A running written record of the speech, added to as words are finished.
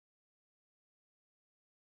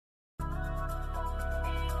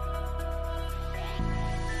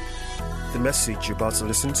message you're about to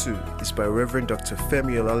listen to is by Reverend Dr.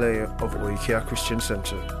 Femi Olaleye of Oikea Christian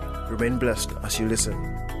Center. Remain blessed as you listen.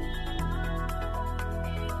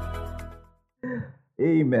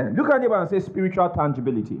 Amen. Look at the neighbor and say spiritual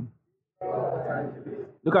tangibility.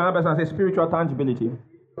 Look at the person and say spiritual tangibility.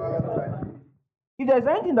 If there's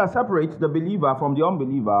anything that separates the believer from the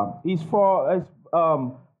unbeliever, is for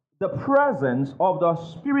the presence of the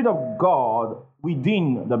Spirit of God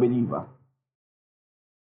within the believer.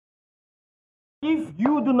 If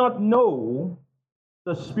you do not know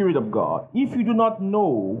the Spirit of God, if you do not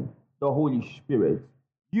know the Holy Spirit,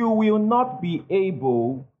 you will not be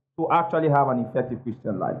able to actually have an effective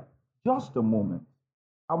Christian life. Just a moment.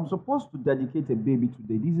 I'm supposed to dedicate a baby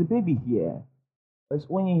today. There's a baby here. It's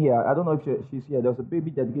only here. I don't know if she's here. There's a baby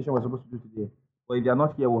dedication we're supposed to do today. But if they're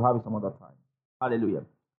not here, we'll have it some other time. Hallelujah.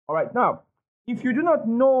 All right. Now, if you do not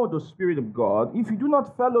know the Spirit of God, if you do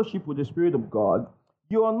not fellowship with the Spirit of God,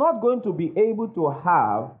 you are not going to be able to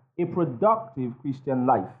have a productive Christian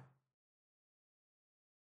life.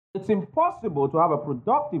 It's impossible to have a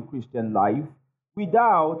productive Christian life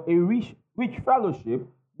without a rich fellowship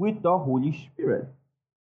with the Holy Spirit.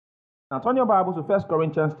 Now turn your Bibles to 1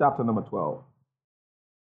 Corinthians chapter number 12.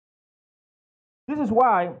 This is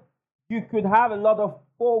why you could have a lot of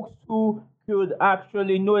folks who could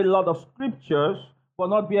actually know a lot of scriptures, but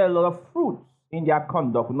not be a lot of fruits in their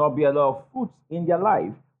conduct, not be a lot of fruits in their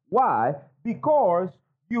life. Why? Because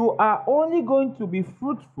you are only going to be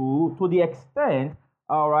fruitful to the extent,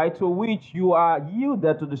 to which you are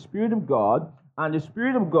yielded to the Spirit of God, and the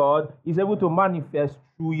Spirit of God is able to manifest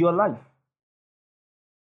through your life.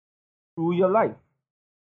 Through your life.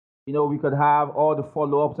 You know, we could have all the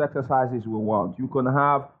follow-up exercises we want. You can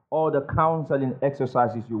have all the counseling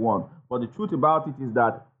exercises you want. But the truth about it is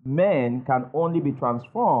that men can only be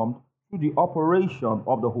transformed through the operation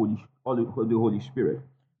of the Holy Spirit.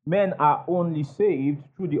 Men are only saved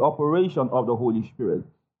through the operation of the Holy Spirit.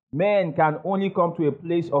 Men can only come to a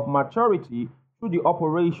place of maturity through the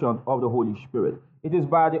operation of the Holy Spirit. It is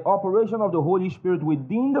by the operation of the Holy Spirit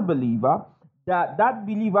within the believer that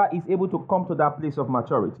believer is able to come to that place of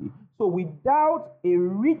maturity. So without a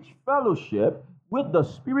rich fellowship with the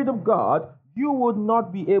Spirit of God, you would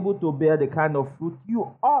not be able to bear the kind of fruit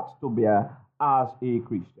you ought to bear as a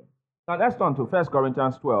Christian. Now let's turn to 1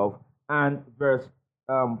 Corinthians 12 and verse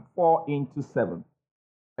 4 into 7.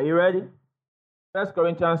 Are you ready? 1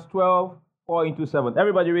 Corinthians 12, 4 into 7.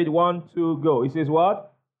 Everybody read 1, 2, go. It says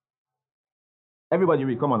what? Everybody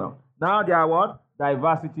read. Come on now. Now there are what?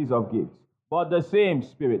 Diversities of gifts, but the same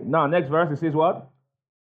Spirit. Now next verse, it says what?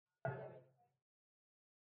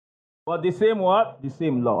 But the same what? The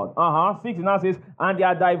same Lord. 6 now says, and there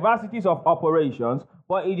are diversities of operations,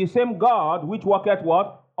 but it is the same God which worketh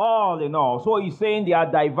what? All in all. So he's saying there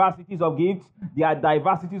are diversities of gifts, there are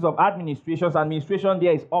diversities of administrations. Administration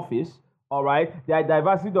there is office. All right, there are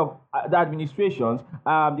diversity of the administrations,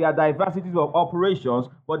 there are diversities of operations,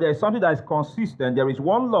 but there is something that is consistent. There is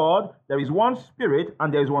one Lord, there is one Spirit,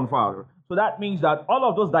 and there is one Father. So that means that all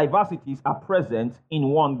of those diversities are present in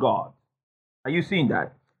one God. Are you seeing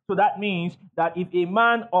that? So that means that if a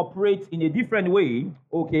man operates in a different way,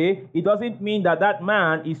 it doesn't mean that that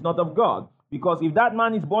man is not of God. Because if that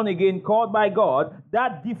man is born again, called by God,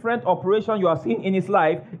 that different operation you are seeing in his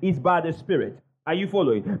life is by the Spirit. Are you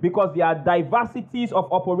following? Because there are diversities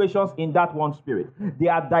of operations in that one Spirit.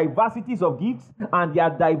 There are diversities of gifts, and there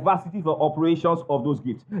are diversities of operations of those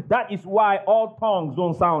gifts. That is why all tongues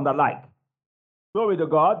don't sound alike. Glory to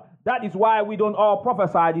God. That is why we don't all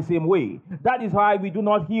prophesy the same way. That is why we do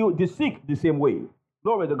not heal the sick the same way.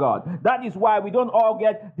 Glory to God. That is why we don't all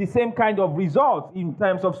get the same kind of results in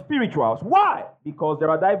terms of spirituals. Why? Because there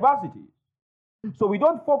are diversities. So we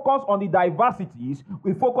don't focus on the diversities,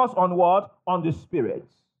 we focus on what? On the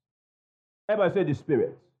spirits. Everybody say the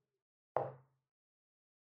spirits.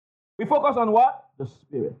 We focus on what? The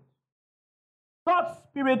Spirit. God's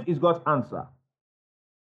Spirit is God's answer.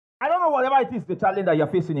 I don't know whatever it is, the challenge that you're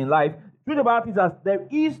facing in life. The truth about it is that there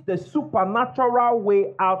is the supernatural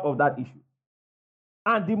way out of that issue.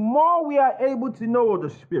 And the more we are able to know the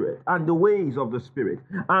Spirit and the ways of the Spirit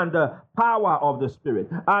and the power of the Spirit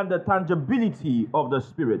and the tangibility of the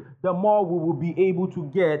Spirit, the more we will be able to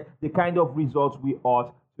get the kind of results we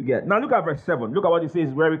ought to get. Now look at verse 7. Look at what it says.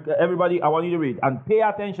 Everybody, I want you to read and pay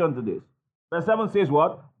attention to this. Verse 7 says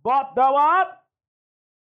what? But the what?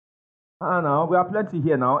 Now we have plenty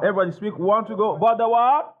here now. Everybody speak. Want to go? But the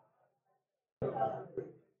what?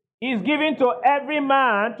 Is given to every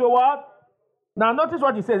man to what? Now notice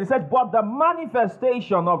what he says. He says, but the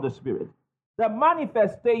manifestation of the Spirit. The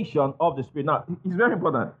manifestation of the Spirit. Now, it's very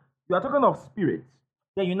important. You are talking of spirits.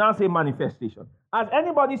 Then you now say manifestation. Has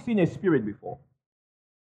anybody seen a spirit before?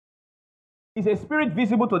 Is a spirit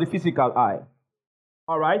visible to the physical eye?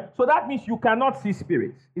 All right? So that means you cannot see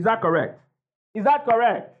spirits. Is that correct? Is that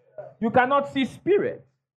correct? You cannot see spirits.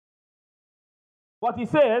 But he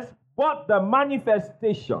says, but the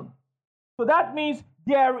manifestation. So that means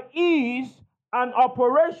there is an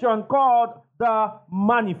operation called the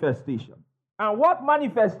manifestation. And what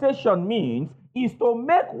manifestation means is to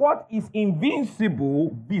make what is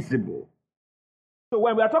invisible visible. So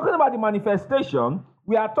when we are talking about the manifestation,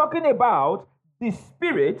 we are talking about the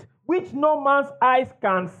spirit which no man's eyes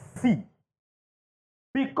can see,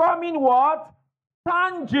 becoming what?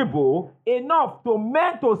 Tangible enough to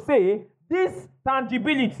men to say, this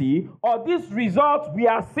tangibility or this result we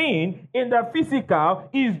are seeing in the physical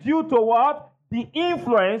is due to what? The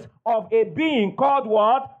influence of a being called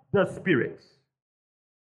what? The Spirit.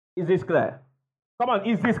 Is this clear? Come on,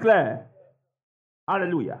 is this clear?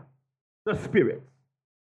 Hallelujah. The Spirit.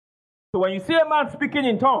 So when you see a man speaking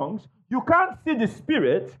in tongues, you can't see the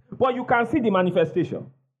Spirit, but you can see the manifestation.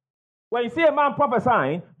 When you see a man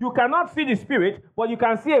prophesying, you cannot see the Spirit, but you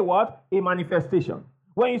can see a what? A manifestation.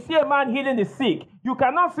 When you see a man healing the sick, you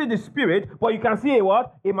cannot see the Spirit, but you can see a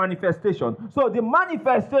what? A manifestation. So the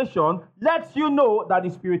manifestation lets you know that the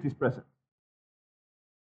Spirit is present.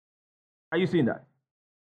 Are you seeing that?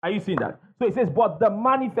 Are you seeing that? So it says, but the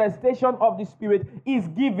manifestation of the Spirit is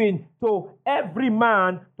given to every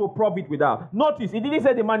man to profit without. Notice, it didn't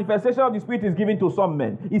say the manifestation of the Spirit is given to some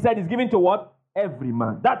men. He said it's given to what? Every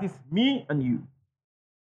man. That is me and you.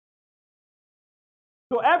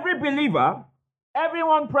 So every believer,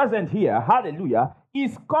 everyone present here, hallelujah,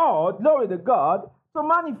 is called, glory to God, to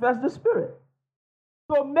manifest the Spirit.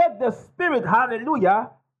 To make the Spirit, hallelujah,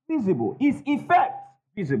 visible. His effects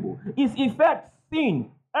visible. His effects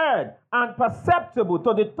seen, heard, and perceptible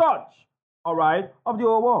to the touch, all right, of the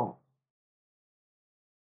whole world.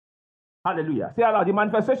 Hallelujah. Say aloud, the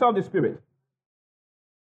manifestation of the Spirit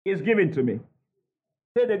is given to me.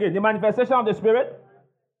 Say it again, the manifestation of the Spirit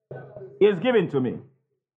is given to me.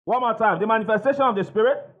 One more time, the manifestation of the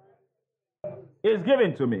Spirit is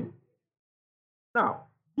given to me. Now,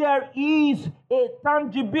 there is a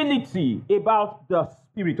tangibility about the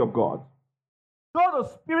Spirit of God. Though the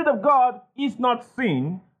Spirit of God is not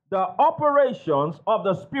seen, the operations of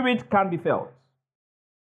the Spirit can be felt.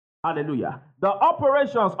 Hallelujah. The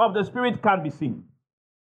operations of the Spirit can be seen.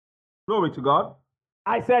 Glory to God.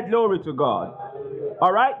 I said glory to God.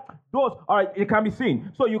 All right? Those, all right, it can be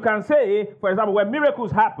seen. So you can say, for example, when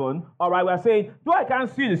miracles happen, all right, we are saying, though I can't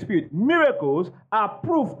see the Spirit, miracles are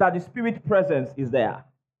proof that the Spirit presence is there.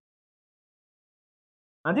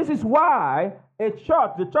 And this is why a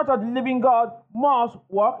church, the Church of the Living God, must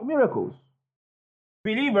work miracles.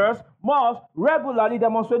 Believers must regularly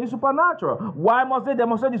demonstrate the supernatural. Why must they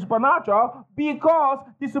demonstrate the supernatural? Because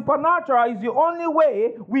the supernatural is the only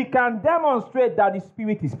way we can demonstrate that the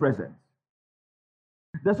Spirit is present.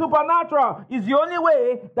 The supernatural is the only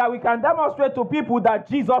way that we can demonstrate to people that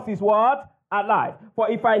Jesus is what? Alive.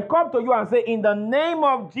 For if I come to you and say, in the name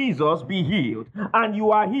of Jesus, be healed, and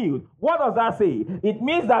you are healed, what does that say? It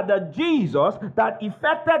means that the Jesus that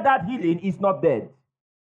effected that healing is not dead.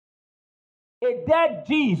 A dead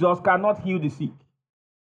Jesus cannot heal the sick.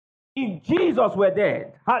 If Jesus were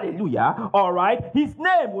dead, hallelujah, all right, his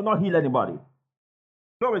name will not heal anybody.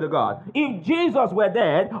 Glory to God. If Jesus were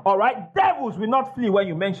dead, all right, devils will not flee when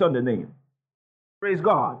you mention the name. Praise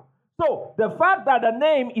God. So, the fact that the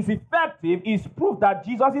name is effective is proof that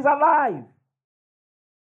Jesus is alive.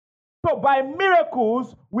 So, by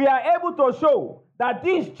miracles, we are able to show that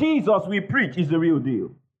this Jesus we preach is the real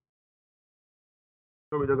deal.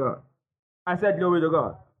 Glory to God. I said glory to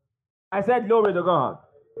God. I said glory to God.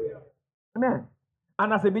 Amen.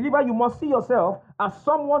 And as a believer, you must see yourself as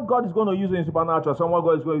someone God is going to use in supernatural, someone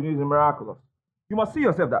God is going to use in miraculous. You must see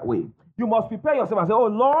yourself that way. You must prepare yourself and say, oh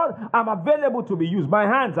Lord, I'm available to be used, my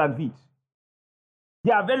hands and feet.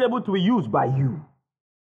 They are available to be used by you.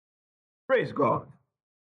 Praise God.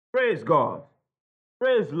 Praise God.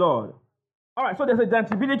 Praise Lord. All right, so there's a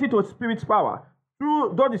tangibility to Spirit's power.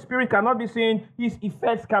 Though the Spirit cannot be seen, his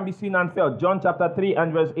effects can be seen and felt. John chapter 3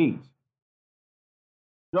 and verse 8.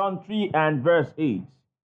 John 3 and verse 8.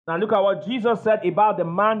 Now look at what Jesus said about the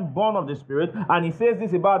man born of the Spirit. And he says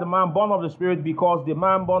this about the man born of the Spirit because the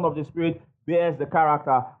man born of the Spirit bears the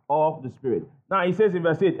character of the Spirit. Now he says in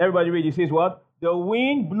verse 8, everybody read, he says what? The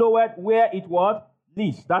wind bloweth where it what?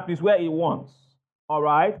 Least. That means where it wants. All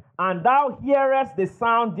right? And thou hearest the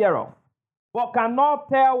sound thereof, but cannot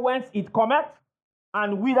tell whence it cometh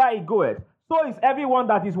and whither it goeth. So is everyone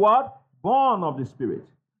that is what? Born of the Spirit.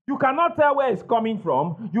 You cannot tell where it's coming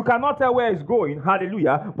from. You cannot tell where it's going.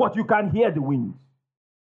 Hallelujah. But you can hear the wind.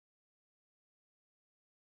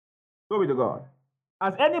 Glory to God.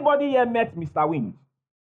 Has anybody here met Mr. Wind?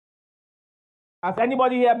 Has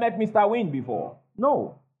anybody here met Mr. Wind before?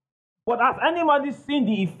 No. But has anybody seen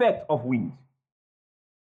the effect of wind?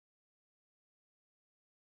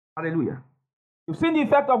 Hallelujah. You've seen the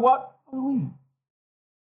effect of what? Wind.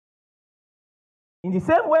 In the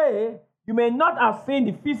same way, you may not have seen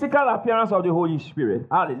the physical appearance of the Holy Spirit.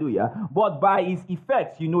 Hallelujah. But by his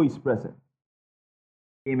effects, you know he's present.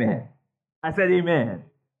 Amen. I said amen.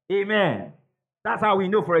 Amen. That's how we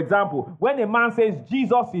know, for example, when a man says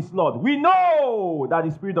Jesus is Lord, we know that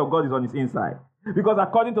the Spirit of God is on his inside. Because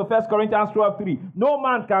according to 1 Corinthians 12:3, no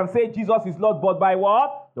man can say Jesus is Lord but by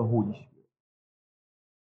what? The Holy Spirit.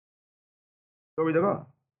 Glory to God.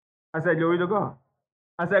 I said glory to God.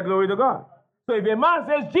 I said glory to God. So if a man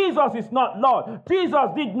says Jesus is not Lord, Jesus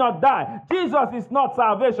did not die, Jesus is not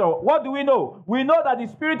salvation, what do we know? We know that the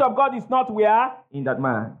Spirit of God is not where? In that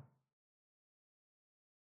man.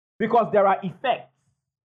 Because there are effects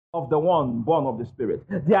of the one born of the Spirit.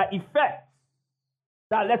 There are effects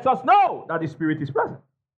that lets us know that the Spirit is present.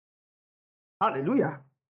 Hallelujah.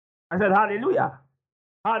 I said hallelujah.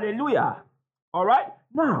 Hallelujah. All right?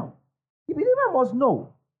 Now, the believer must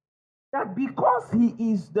know that because he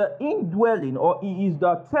is the indwelling or he is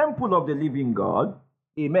the temple of the living God,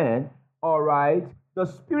 amen, all right, the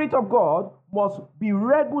Spirit of God must be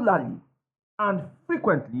regularly and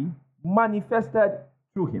frequently manifested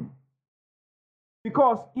through him.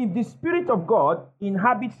 Because if the Spirit of God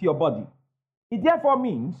inhabits your body, it therefore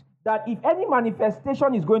means that if any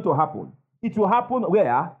manifestation is going to happen, it will happen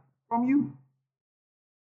where? From you.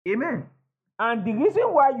 Amen. And the reason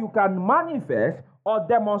why you can manifest or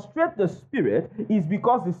demonstrate the Spirit is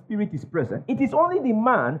because the Spirit is present. It is only the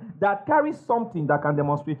man that carries something that can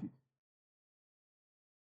demonstrate it.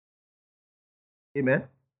 Amen.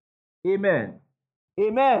 Amen.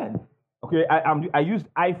 Amen. Okay, I used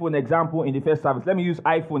iPhone example in the first service. Let me use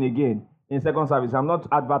iPhone again in the second service. I'm not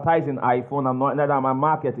advertising iPhone. Neither am I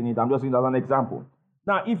marketing it. I'm just using it as an example.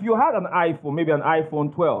 Now, if you had an iPhone, maybe an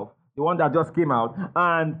iPhone 12, the one that just came out,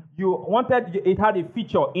 and you wanted, it had a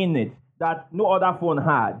feature in it that no other phone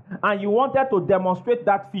had, and you wanted to demonstrate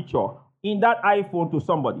that feature in that iPhone to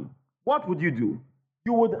somebody, what would you do?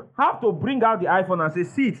 You would have to bring out the iPhone and say,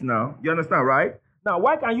 see it now. You understand, right? Now,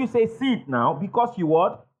 why can you say see it now? Because you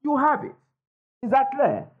what? You have it. Is that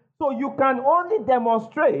clear? So you can only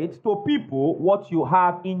demonstrate to people what you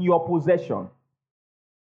have in your possession.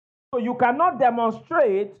 So you cannot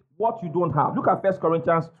demonstrate what you don't have. Look at 1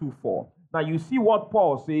 Corinthians 2:4. Now you see what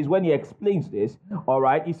Paul says when he explains this. All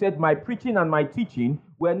right. He said, my preaching and my teaching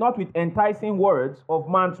were not with enticing words of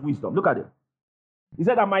man's wisdom. Look at it. He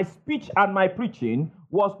said that my speech and my preaching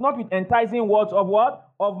was not with enticing words of what?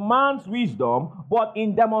 Of man's wisdom, but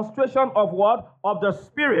in demonstration of what? Of the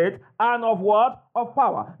Spirit and of what? Of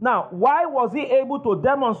power. Now, why was he able to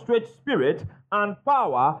demonstrate Spirit and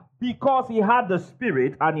power? Because he had the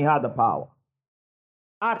Spirit and he had the power.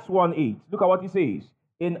 Acts 1:8. Look at what he says.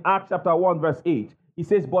 In Acts chapter 1 verse 8. He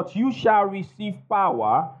says, but you shall receive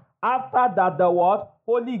power after that the what?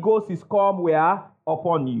 Holy Ghost is come where?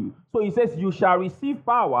 Upon you. So he says you shall receive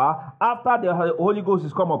power after the Holy Ghost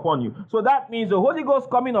is come upon you. So that means the Holy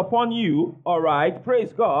Ghost coming upon you, all right,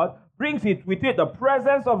 praise God, brings it with it the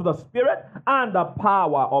presence of the Spirit and the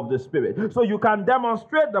power of the Spirit. So you can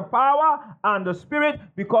demonstrate the power and the Spirit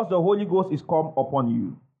because the Holy Ghost is come upon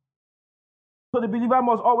you. So the believer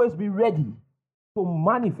must always be ready to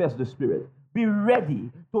manifest the Spirit. Be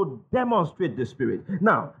ready to demonstrate the Spirit.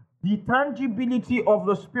 Now, the tangibility of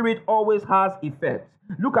the Spirit always has effects.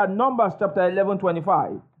 Look at Numbers chapter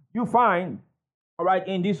 11:25. You find, all right,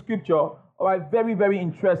 in this scripture, all right, very, very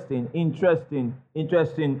interesting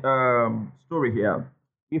story here.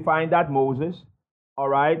 We find that Moses, all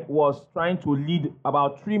right, was trying to lead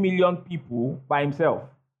about 3 million people by himself.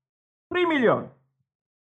 3 million.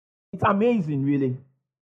 It's amazing, really.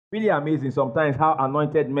 Really amazing sometimes how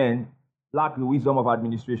anointed men lack the wisdom of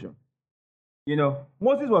administration. You know,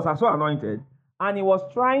 Moses was so anointed, and he was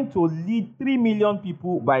trying to lead 3 million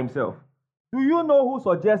people by himself. Do you know who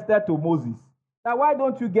suggested to Moses that why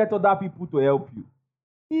don't you get other people to help you?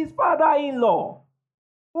 His father-in-law,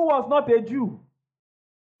 who was not a Jew.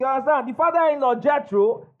 You understand? The father-in-law,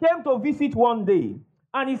 Jethro, came to visit one day,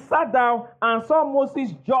 and he sat down and saw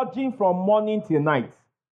Moses judging from morning till night,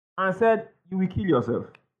 and said, you will kill yourself.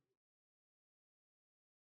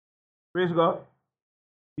 Praise God.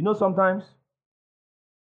 You know, sometimes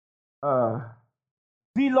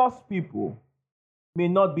zealous people may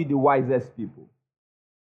not be the wisest people.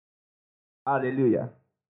 Hallelujah.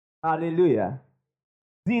 Hallelujah.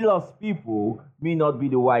 Zealous people may not be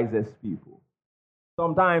the wisest people.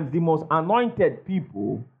 Sometimes the most anointed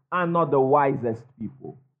people are not the wisest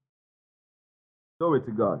people. Glory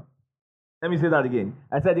to God. Let me say that again.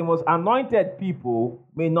 I said the most anointed people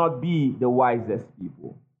may not be the wisest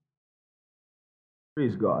people.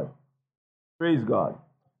 Praise God. Praise God.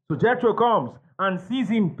 So Jethro comes and sees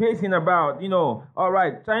him pacing about, all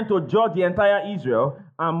right, trying to judge the entire Israel.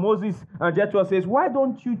 And Moses and Jethro says, why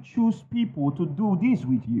don't you choose people to do this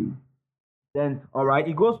with you? Then, all right,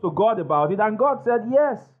 he goes to God about it. And God said,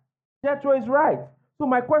 yes, Jethro is right. So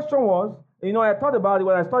my question was, I thought about it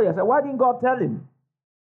when I studied. I said, why didn't God tell him?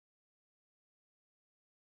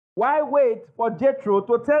 Why wait for Jethro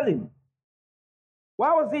to tell him?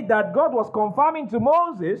 Why was it that God was confirming to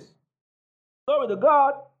Moses, glory to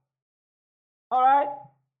God, all right,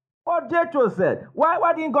 what Jethro said?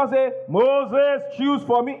 Why didn't God say, Moses, choose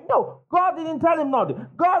for me? No, God didn't tell him nothing.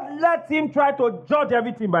 God let him try to judge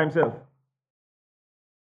everything by himself.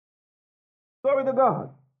 Glory to God.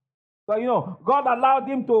 So, God allowed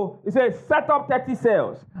him to, he said, set up 30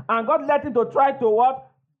 cells. And God let him to try to what?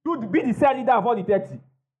 Be the cell leader of all the 30.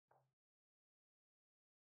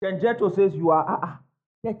 Then Jethro says, you are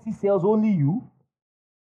 30 cells, only you?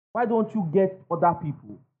 Why don't you get other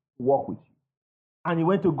people to work with you? And he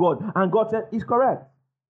went to God. And God said, it's correct.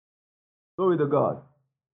 Glory to God.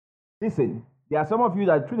 Listen, there are some of you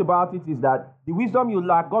that the truth about it is that the wisdom you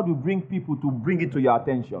lack, God will bring people to bring it to your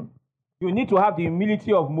attention. You need to have the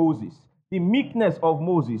humility of Moses, the meekness of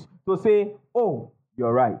Moses to say, oh,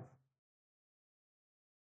 you're right.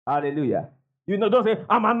 Hallelujah. Don't say,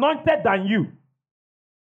 I'm anointed than you.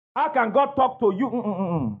 How can God talk to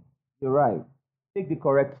you? You're right. Take the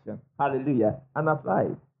correction. Hallelujah. And apply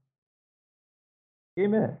it.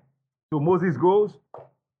 Amen. So Moses goes.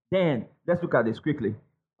 Then, let's look at this quickly.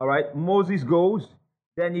 All right. Moses goes.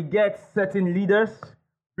 Then he gets certain leaders,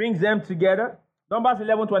 brings them together. Numbers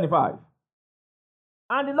 11:25.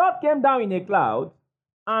 And the Lord came down in a cloud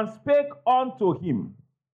and spake unto him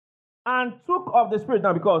and took of the Spirit.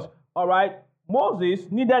 Now, because, all right,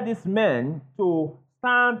 Moses needed these men to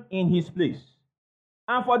stand in his place.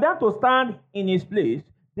 And for them to stand in his place,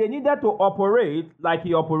 they needed to operate like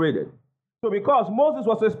he operated. So because Moses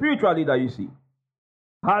was a spiritual leader, you see.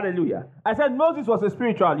 Hallelujah. I said Moses was a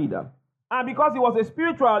spiritual leader. And because he was a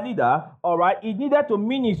spiritual leader, all right, he needed to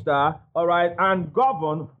minister, all right, and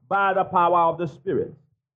govern by the power of the Spirit.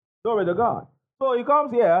 Glory to God. So he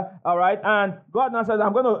comes here, all right, and God now says,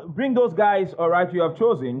 I'm going to bring those guys, all right, you have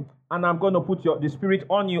chosen, and I'm going to put the Spirit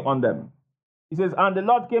on them. He says, and the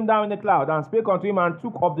Lord came down in the cloud and spake unto him and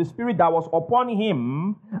took of the Spirit that was upon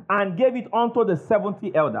him and gave it unto the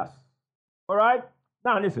 70 elders. All right?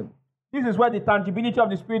 Now listen. This is where the tangibility of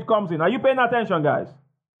the Spirit comes in. Are you paying attention, guys?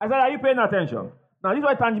 I said, are you paying attention? Now this is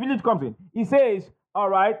where tangibility comes in. He says, all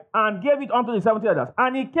right, and gave it unto the 70 elders.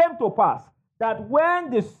 And it came to pass that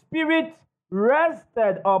when the Spirit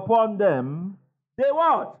rested upon them, they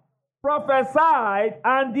what? Prophesied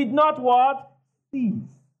and did not what? Cease.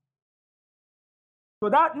 So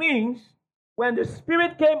that means when the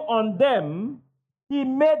Spirit came on them, he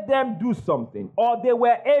made them do something, or they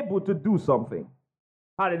were able to do something.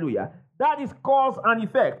 Hallelujah. That is cause and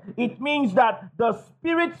effect. It means that the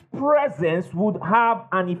Spirit's presence would have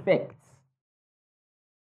an effect.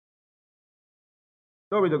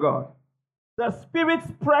 Glory to God. The Spirit's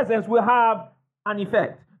presence will have an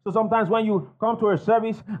effect. So sometimes when you come to a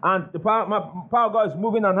service and the power of God is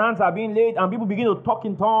moving and hands are being laid and people begin to talk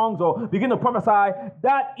in tongues or begin to prophesy,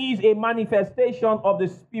 that is a manifestation of the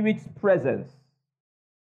Spirit's presence.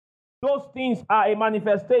 Those things are a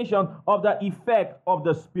manifestation of the effect of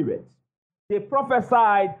the Spirit. They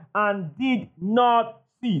prophesied and did not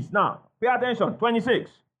cease. Now, pay attention, 26.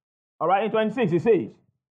 All right, in 26 it says,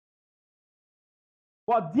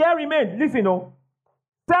 but there remained, listen,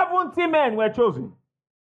 70 men were chosen.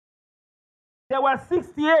 There were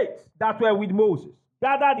 68 that were with Moses,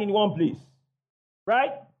 gathered in one place.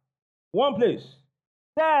 Right? One place.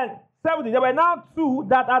 Then 70. There were now 2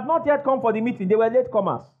 that had not yet come for the meeting. They were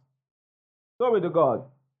latecomers. Glory to God.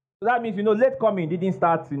 So that means, late coming didn't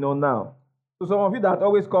start, now. So some of you that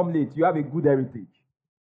always come late, you have a good heritage.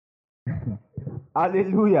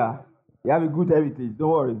 Hallelujah. You have a good heritage. Don't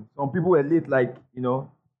worry. Some people were late like you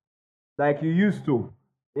used to.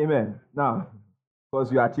 Amen. Now,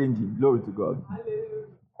 because you are changing. Glory to God.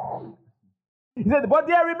 Hallelujah. He said, but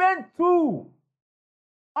there remained 2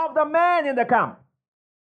 of the men in the camp.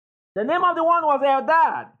 The name of the one was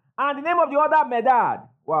Eldad, and the name of the other Medad.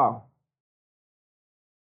 Wow.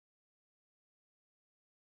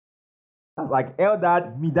 That's like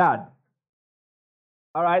Eldad, Medad.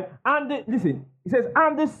 All right. And listen, It says,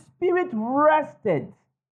 and the Spirit rested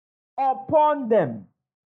upon them.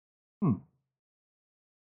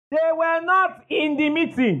 They were not in the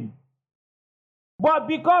meeting, but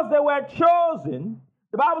because they were chosen,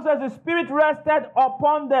 the Bible says the Spirit rested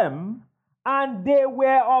upon them, and they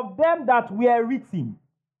were of them that were written.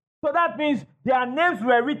 So that means their names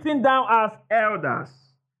were written down as elders.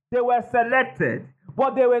 They were selected,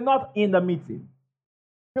 but they were not in the meeting.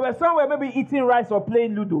 They were somewhere maybe eating rice or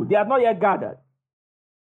playing Ludo. They had not yet gathered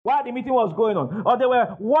while the meeting was going on. Or they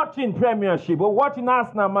were watching Premiership or watching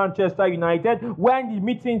Arsenal, Manchester United when the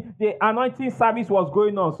meeting, the anointing service was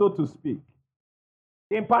going on, so to speak.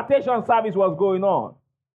 The impartation service was going on.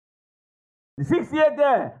 The 6th year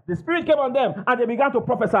there, the Spirit came on them and they began to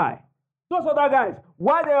prophesy. Those other guys,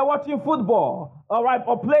 while they were watching football, all right,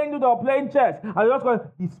 or playing Ludo or playing chess, and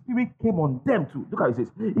the Spirit came on them too. Look how it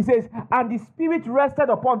says. It says, and the Spirit rested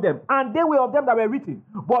upon them, and they were of them that were written,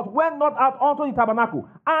 but went not out unto the tabernacle,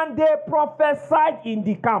 and they prophesied in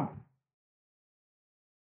the camp.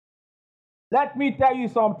 Let me tell you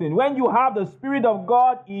something. When you have the Spirit of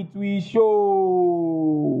God, it will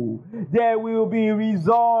show. There will be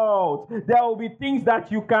results. There will be things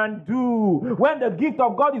that you can do. When the gift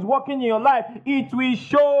of God is working in your life, it will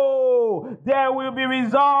show. There will be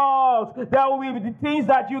results. There will be the things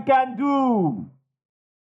that you can do.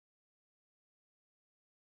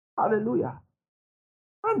 Hallelujah.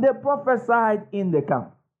 And they prophesied in the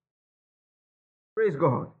camp. Praise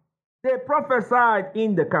God. They prophesied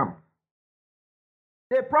in the camp.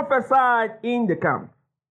 They prophesied in the camp.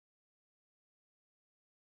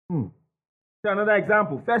 So another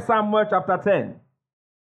example, 1 Samuel chapter 10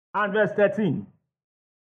 and verse 13.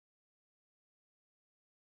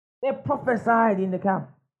 They prophesied in the camp.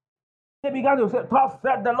 They began to say, thus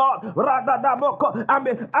said the Lord.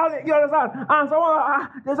 You understand? And someone,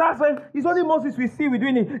 they started saying, it's only Moses we see we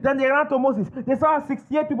doing it. Then they ran to Moses. They saw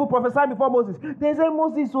 68 people prophesying before Moses. They said,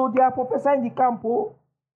 Moses, so they are prophesying in the camp. Oh.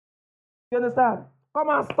 You understand? Come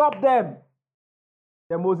and stop them.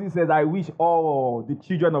 Then Moses says, I wish all the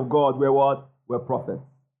children of God were what? Were prophets.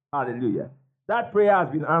 Hallelujah. That prayer has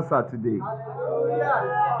been answered today.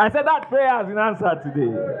 Hallelujah. I said that prayer has been answered today.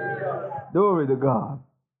 Hallelujah. Glory to God.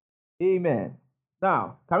 Amen.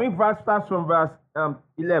 Now, can we start from verse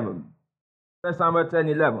 11? 1 Samuel 10,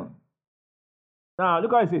 11. Now,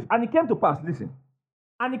 look how it says. And it came to pass, listen.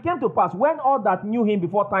 And it came to pass, when all that knew him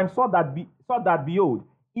before time saw that behold,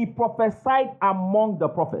 he prophesied among the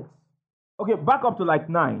prophets. Okay, back up to like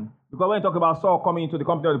 9. Because when you talk about Saul coming into the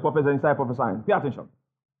company of the prophets and he started prophesying, pay attention.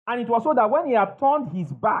 And it was so that when he had turned his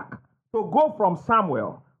back to go from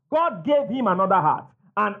Samuel, God gave him another heart.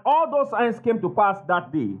 And all those signs came to pass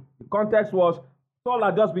that day. The context was Saul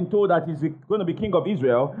had just been told that he's going to be king of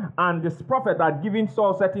Israel, and this prophet had given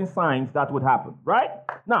Saul certain signs that would happen. Right?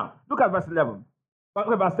 Now, look at verse 11. Look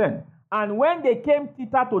at verse 10. And when they came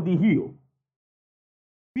thither to the hill,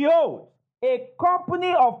 behold, a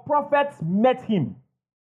company of prophets met him.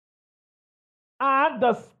 And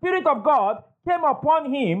the Spirit of God came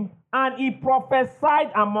upon him, and he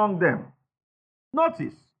prophesied among them.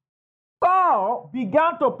 Notice, Saul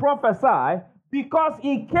began to prophesy because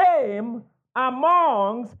he came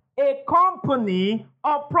amongst a company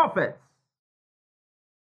of prophets.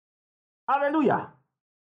 Hallelujah.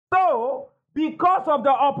 So, because of the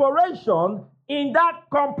operation in that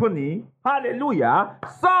company, hallelujah,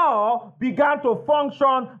 Saul began to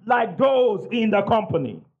function like those in the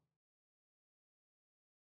company.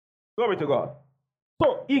 Glory to God.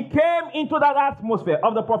 So he came into that atmosphere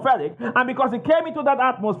of the prophetic, and because he came into that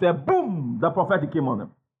atmosphere, boom, the prophetic came on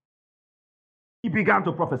him. He began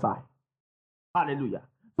to prophesy. Hallelujah.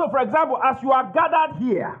 So, for example, as you are gathered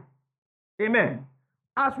here, amen,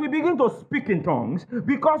 as we begin to speak in tongues,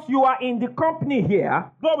 because you are in the company here,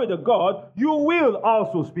 glory to God, you will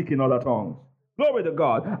also speak in other tongues. Glory to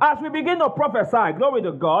God. As we begin to prophesy, glory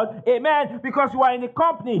to God, amen, because you are in the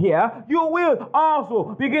company here, you will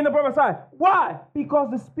also begin to prophesy. Why? Because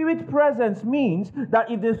the Spirit presence means that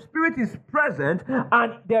if the Spirit is present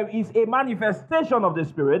and there is a manifestation of the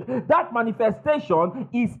Spirit, that manifestation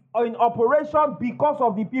is in operation because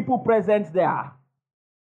of the people present there.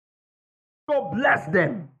 So bless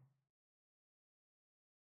them.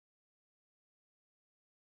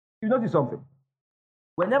 You notice something?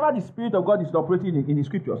 Whenever the Spirit of God is operating in the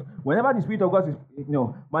scriptures, whenever the Spirit of God is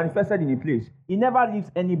manifested in a place, He never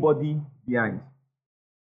leaves anybody behind.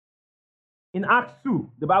 In Acts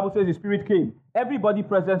 2, the Bible says the Spirit came. Everybody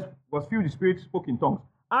present was filled with the Spirit, spoke in tongues.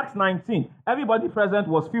 Acts 19, everybody present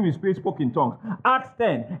was filled with the Spirit, spoke in tongues. Acts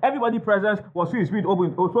 10, everybody present was filled with the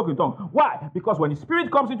Spirit, spoke in tongues. Why? Because when the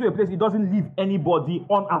Spirit comes into a place, it doesn't leave anybody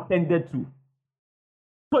unattended to.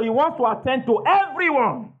 So he wants to attend to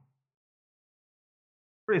everyone.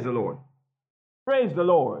 Praise the Lord. Praise the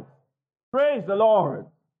Lord. Praise the Lord.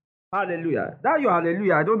 Hallelujah. That your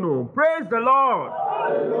hallelujah, I don't know. Praise the Lord.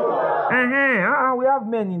 Hallelujah. We have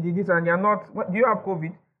men in this and you're not. Do you have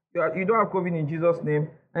COVID? You don't have COVID in Jesus' name,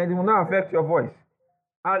 and it will not affect your voice.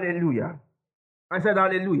 Hallelujah. I said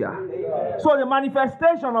hallelujah. So the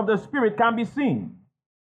manifestation of the Spirit can be seen.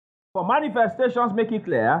 For manifestations make it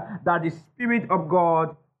clear that the Spirit of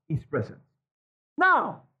God is present.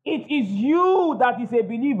 Now, it is you that is a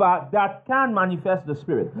believer that can manifest the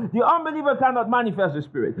Spirit. The unbeliever cannot manifest the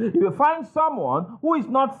Spirit. If you find someone who is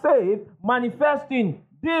not saved manifesting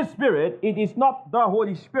this Spirit, it is not the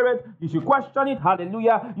Holy Spirit. You should question it.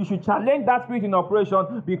 Hallelujah. You should challenge that spirit in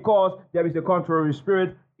operation because there is a contrary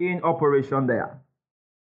spirit in operation there.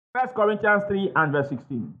 1 Corinthians 3 and verse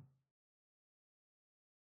 16.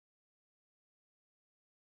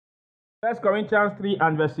 1 Corinthians 3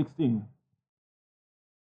 and verse 16.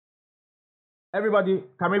 Everybody,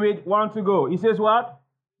 can we read? 1 to go. He says what?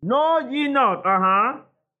 Know ye not?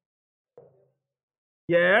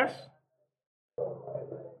 Yes.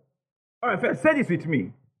 All right, first, say this with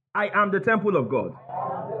me. I am the temple of God.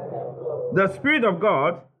 The Spirit of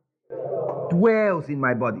God dwells in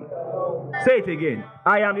my body. Say it again.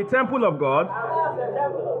 I am the temple of God.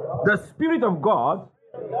 The Spirit of God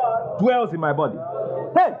dwells in my body.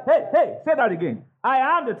 Hey, say that again. I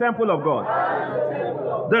am the temple of God.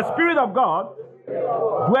 The Spirit of God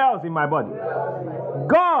dwells in my body.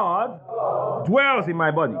 God dwells in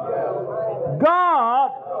my body.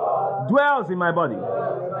 God dwells in my body.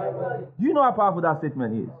 Do you know how powerful that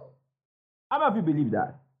statement is? How many of you believe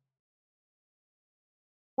that?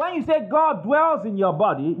 When you say God dwells in your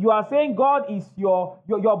body, you are saying God is your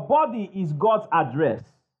body is God's address.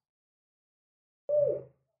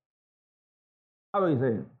 How are you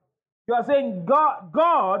saying? You are saying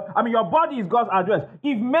your body is God's address.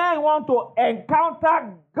 If men want to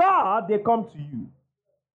encounter God, they come to you.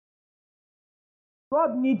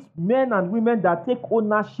 God needs men and women that take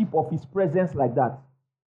ownership of his presence like that.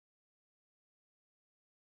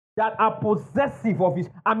 That are possessive of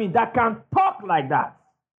that can talk like that.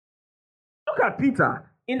 Look at Peter.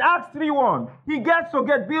 In Acts 3:1, he gets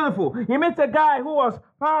beautiful. He meets a guy who was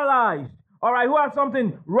paralyzed, all right, who had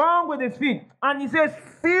something wrong with his feet. And he says,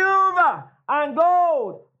 silver and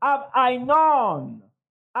gold have I none,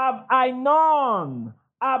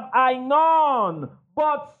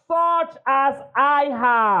 but such as I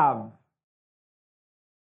have.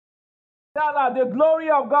 That the glory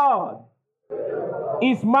of God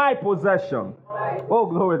is my possession. Oh,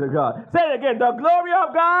 glory to God. Say it again. The glory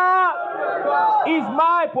of God is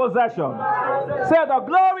my possession. Say, the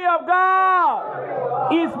glory of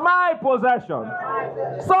God is my possession.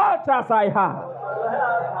 Such as I have.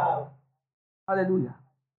 Hallelujah.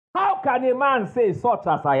 How can a man say such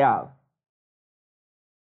as I have?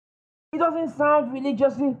 It doesn't sound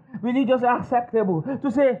religiously acceptable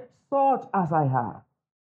to say such as I have.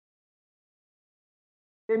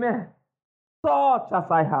 Amen. Such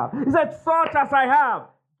as I have. He said, such as I have,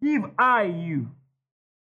 give I you.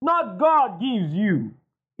 Not God gives you.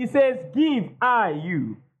 He says, give I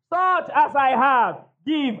you. Such as I have,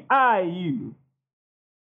 give I you.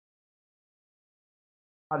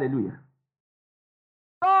 Hallelujah.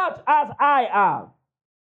 Such as I have,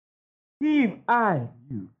 give I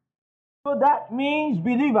you. So that means,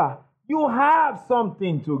 believer, you have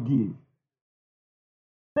something to give.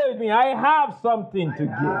 Say with me, I have something to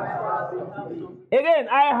give. Again,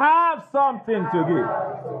 I have something to give.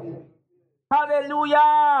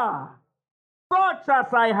 Hallelujah. Such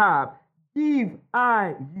as I have, give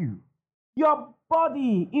I you. Your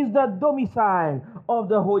body is the domicile of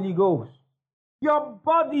the Holy Ghost. Your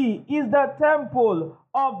body is the temple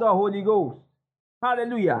of the Holy Ghost.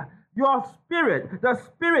 Hallelujah. Your spirit, the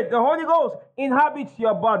Holy Ghost inhabits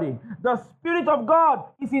your body. The Spirit of God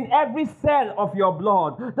is in every cell of your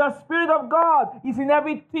blood. The Spirit of God is in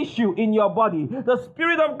every tissue in your body. The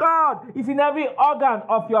Spirit of God is in every organ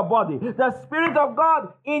of your body. The Spirit of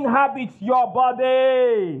God inhabits your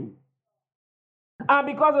body. And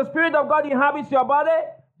because the Spirit of God inhabits your body,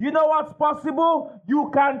 you know what's possible? You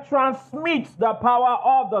can transmit the power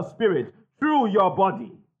of the Spirit through your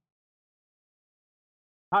body.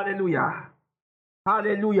 Hallelujah.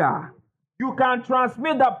 Hallelujah. You can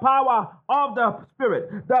transmit the power of the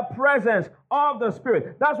Spirit, the presence of the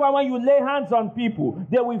Spirit. That's why when you lay hands on people,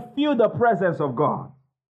 they will feel the presence of God.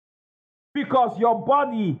 Because your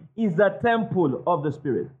body is the temple of the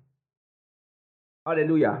Spirit.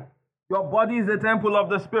 Hallelujah. Your body is the temple of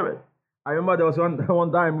the Spirit. I remember there was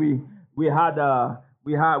one time we were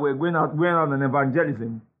going out on an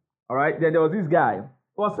evangelism. All right. Then there was this guy.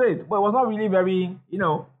 was saved, but it was not really very,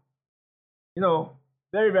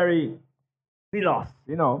 very, very zealous,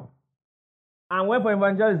 and went for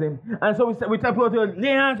evangelism. And so we tell people to lay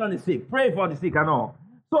hands on the sick, pray for the sick and all.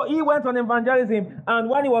 So he went on evangelism, and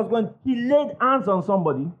when he was going, he laid hands on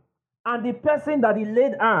somebody, and the person that he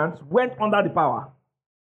laid hands went under the power.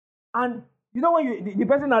 And when the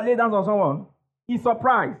person that laid hands on someone, he's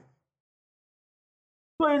surprised.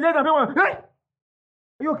 So he laid hands on someone, hey!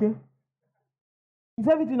 Are you okay? Is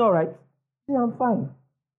everything all right? He said, I'm fine.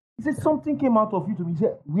 He said, something came out of you to me. He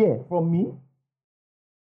said, where? From me?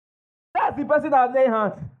 That's the person that laid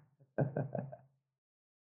hands.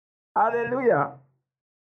 Hallelujah.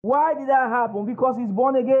 Why did that happen? Because he's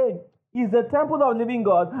born again. He's the temple of the living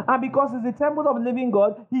God. And because he's the temple of the living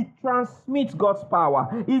God, he transmits God's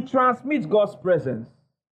power. He transmits God's presence.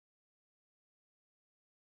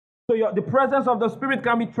 So the presence of the Spirit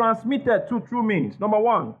can be transmitted through two means. Number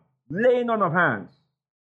one, laying on of hands.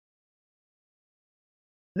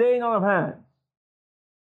 Laying on of hands.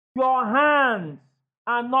 Your hands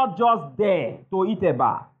are not just there to eat a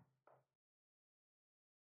bar.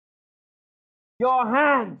 Your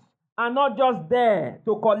hands are not just there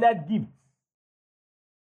to collect gifts.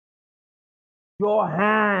 Your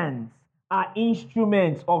hands are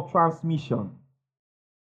instruments of transmission.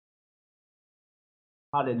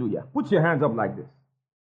 Hallelujah. Put your hands up like this.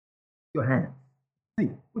 Your hands. See,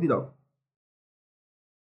 put it up.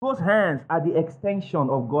 Those hands are the extension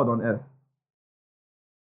of God on earth.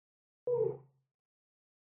 You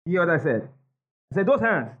hear what I said? I said,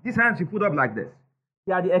 these hands you put up like this,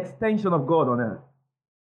 they are the extension of God on earth.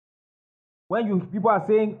 When people are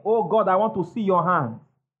saying, oh God, I want to see your hands,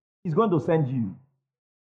 he's going to send you.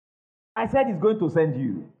 I said he's going to send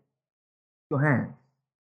you. Your hands.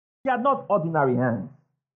 They are not ordinary hands.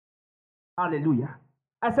 Hallelujah.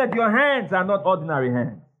 I said your hands are not ordinary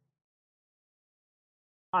hands.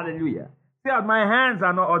 Hallelujah. Say out, my hands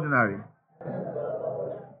are not ordinary.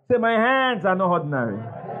 Say, my hands are not ordinary.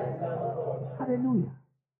 Hallelujah.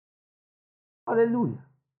 Hallelujah.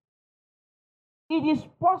 It is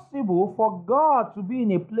possible for God to be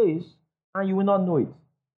in a place and you will not know it.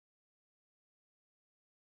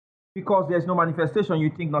 Because there's no manifestation,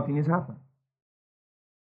 you think nothing is happening.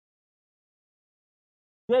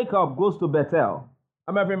 Jacob goes to Bethel.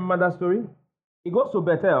 I remember that story. He goes to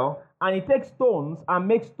Bethel and he takes stones and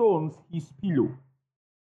makes stones his pillow.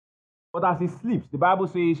 But as he sleeps, the Bible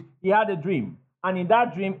says he had a dream. And in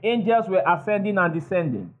that dream, angels were ascending and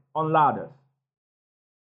descending on ladders.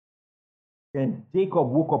 Then Jacob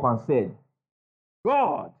woke up and said,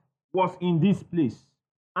 God was in this place.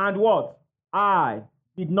 And what? I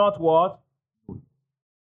did not what?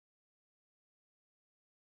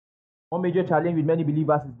 One major challenge with many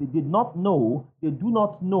believers is they do not know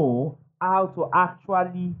how to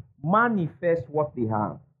actually manifest what they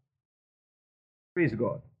have. Praise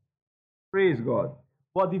God. Praise God.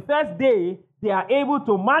 But the first day, they are able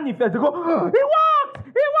to manifest. They go, oh, it worked!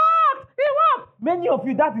 It worked! It worked! Many of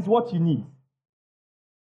you, that is what you need.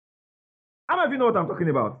 How many of you know what I'm talking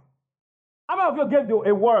about? How many of you gave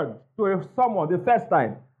a word to someone the first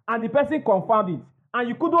time, and the person confirmed it, and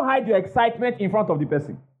you couldn't hide your excitement in front of the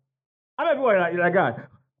person? How many of you are like that?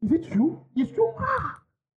 Is it true? It's true.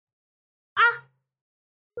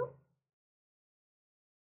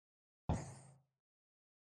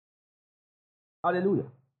 Hallelujah.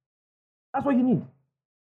 That's what you need.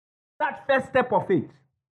 That first step of faith.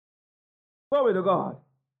 Glory to God.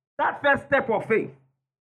 That first step of faith.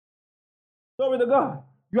 Glory to God.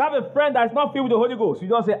 You have a friend that's not filled with the Holy Ghost. You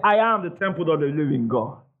just say, I am the temple of the living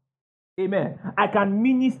God. Amen. I can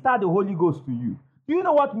minister the Holy Ghost to you. Do you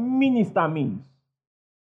know what minister means?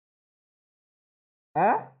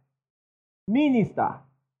 Minister.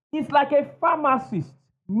 It's like a pharmacist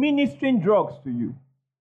ministering drugs to you.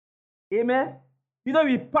 Amen. You know,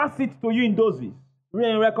 we pass it to you in doses,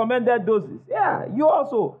 in recommended doses. Yeah, you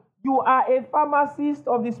are a pharmacist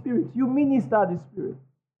of the Spirit. You minister the Spirit.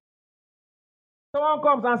 Someone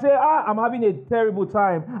comes and says, I'm having a terrible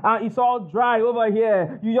time, and it's all dry over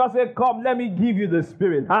here. You just say, come, let me give you the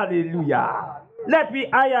Spirit. Hallelujah. Let me,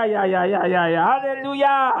 hallelujah.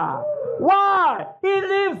 Why? He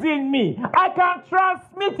lives in me. I can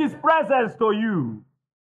transmit his presence to you.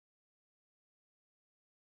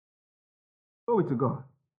 Glory to God.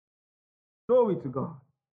 Glory to God.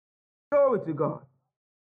 Glory to God.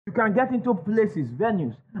 You can get into places,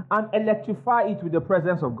 venues, and electrify it with the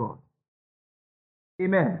presence of God.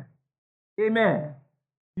 Amen. Amen.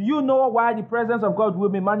 Do you know why the presence of God will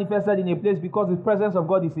be manifested in a place? Because the presence of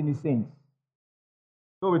God is in the saints.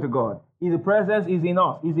 Glory to God. His presence is in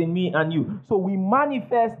us, is in me and you. So we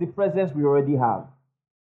manifest the presence we already have.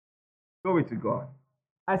 Glory to God.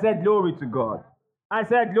 I said, glory to God. I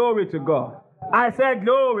said, glory to God. I said,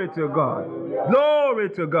 glory to God. Glory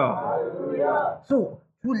to God. So,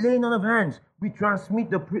 through laying on of hands, we transmit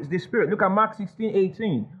the Spirit. Look at Mark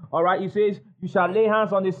 16:18. All right, it says, you shall lay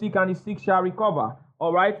hands on the sick and the sick shall recover.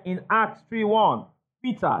 All right, in Acts 3:1,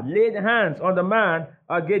 Peter laid hands on the man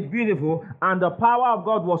at Gate Beautiful, and the power of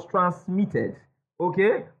God was transmitted.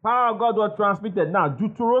 Okay, power of God was transmitted. Now,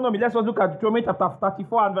 Deuteronomy, let's look at Deuteronomy chapter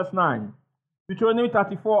 34 and verse 9. Deuteronomy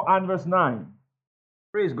 34 and verse 9.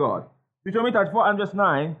 Praise God. Deuteronomy 34 and verse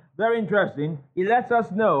 9, very interesting. It lets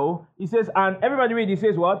us know, it says, and everybody read, it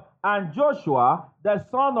says what? And Joshua, the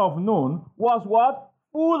son of Nun, was what?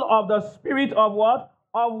 Full of the spirit of what?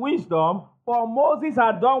 Of wisdom, for Moses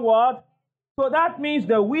had done what? So that means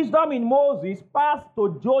the wisdom in Moses passed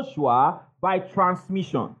to Joshua by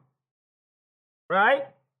transmission. Right?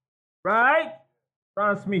 Right?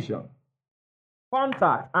 Transmission.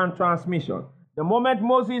 Contact and transmission. The moment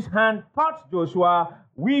Moses' hand touched Joshua,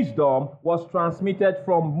 wisdom was transmitted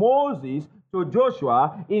from Moses to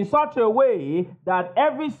Joshua in such a way that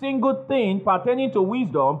every single thing pertaining to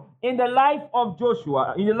wisdom in the life of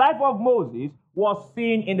Joshua, in the life of Moses, was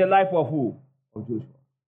seen in the life of who? Of Joshua.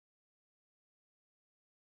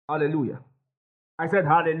 Hallelujah. I said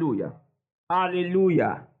hallelujah.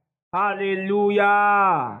 Hallelujah.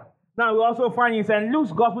 Hallelujah. Now we also find in St.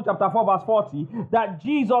 Luke's Gospel chapter 4 verse 40 that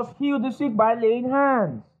Jesus healed the sick by laying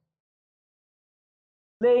hands.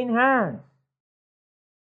 Laying hands.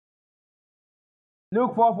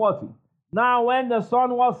 Luke 4:40. Now when the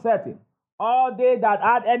sun was setting, all they that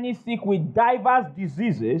had any sick with divers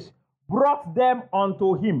diseases brought them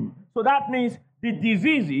unto him. So that means the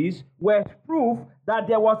diseases were proof that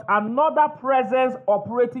there was another presence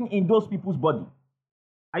operating in those people's body.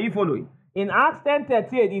 Are you following? In Acts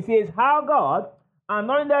 10:38, it says, how God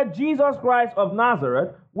anointed Jesus Christ of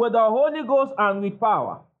Nazareth with the Holy Ghost and with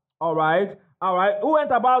power. All right? Who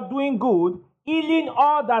went about doing good, healing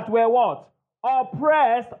all that were what?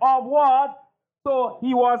 Oppressed of what? So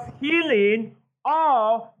he was healing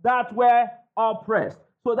all that were oppressed.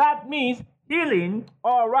 So that means healing,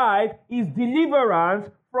 all right, is deliverance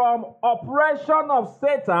from oppression of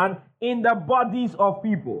Satan in the bodies of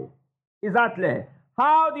people. Is that clear?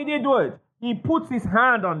 How did he do it? He puts his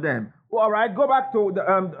hand on them. All right, go back to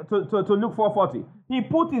Luke 4:40. He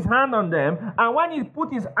put his hand on them, and when he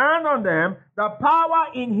put his hand on them, the power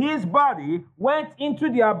in his body went into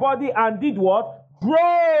their body and did what?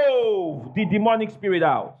 Drove the demonic spirit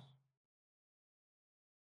out.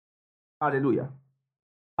 Hallelujah.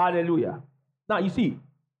 Hallelujah. Now you see,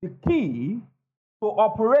 the key to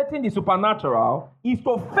operating the supernatural is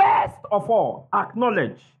to first of all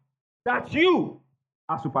acknowledge that you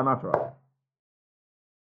are supernatural.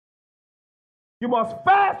 You must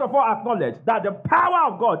first of all acknowledge that the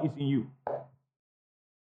power of God is in you.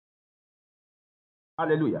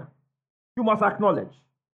 Hallelujah. You must acknowledge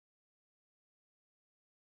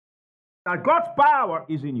that God's power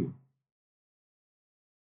is in you.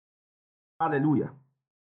 Hallelujah.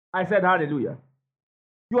 I said hallelujah.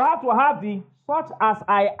 You have to have the such as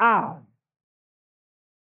I am.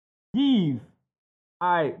 Give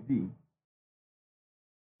I thee.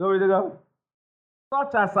 Glory to God.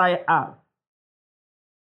 Such as I am.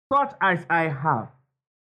 Such as I have,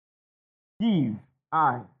 give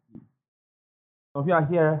I. Some of you are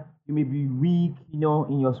here, you may be weak, in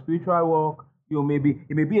your spiritual walk.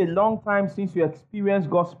 It may be a long time since you experienced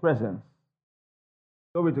God's presence.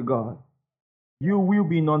 Glory to God. You will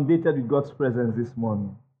be inundated with God's presence this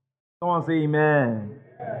morning. Someone say amen.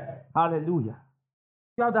 Amen. Hallelujah.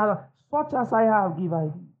 Such as I have, give I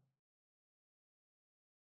thee.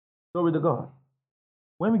 Glory to God.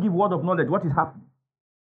 When we give word of knowledge, what is happening?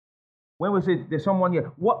 When we say there's someone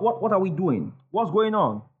here, what are we doing? What's going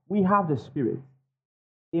on? We have the Spirit.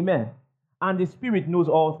 Amen. And the Spirit knows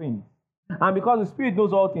all things. And because the Spirit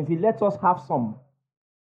knows all things, He lets us have some.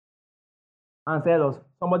 And tell us,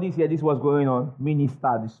 somebody's here, this is what's going on.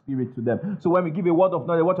 Minister the Spirit to them. So when we give a word of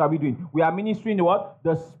knowledge, what are we doing? We are ministering the what?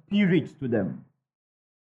 The Spirit to them.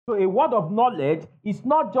 So a word of knowledge is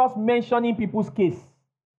not just mentioning people's case.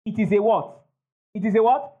 It is a what? It is a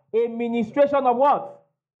what? A ministration of what?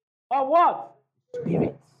 Of what?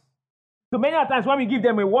 Spirits. So many times when we give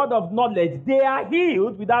them a word of knowledge, they are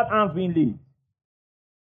healed without hands being laid.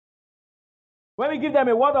 When we give them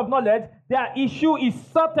a word of knowledge, their issue is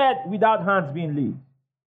sorted without hands being laid.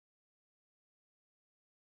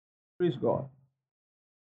 Praise God.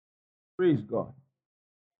 Praise God.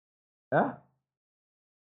 Yeah?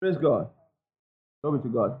 Praise God. Glory to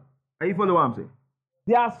God. Are you following what I'm saying?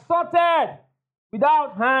 They are sorted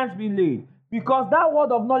without hands being laid. Because that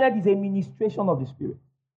word of knowledge is a ministration of the Spirit.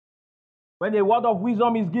 When a word of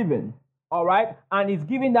wisdom is given, all right, and it's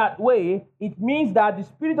given that way, it means that the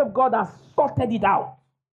Spirit of God has sorted it out.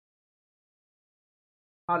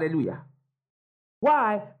 Hallelujah.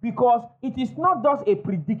 Why? Because it is not just a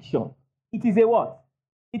prediction. It is a what?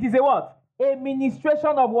 It is a what? A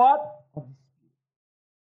ministration of what? Of the Spirit.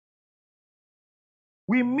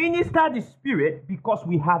 We minister the Spirit because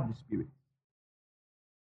we have the Spirit.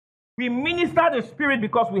 We minister the Spirit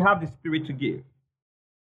because we have the Spirit to give.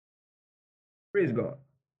 Praise God.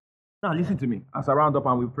 Now listen to me as I round up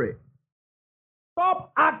and we pray.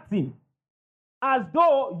 Stop acting as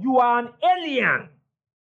though you are an alien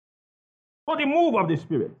for the move of the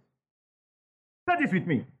Spirit. Say this with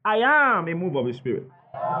me. I am a move of the Spirit.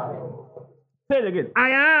 Say it again.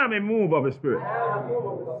 I am a move of the Spirit.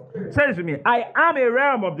 Say this with me. I am a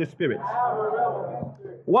realm of the Spirit.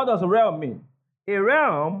 What does a realm mean? A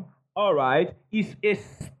realm, all right, is a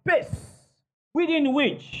space within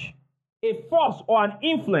which a force or an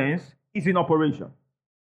influence is in operation.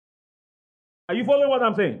 Are you following what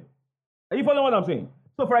I'm saying? Are you following what I'm saying?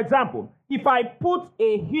 So, for example, if I put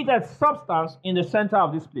a heated substance in the center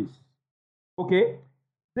of this place, okay,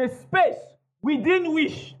 the space within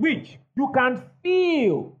which you can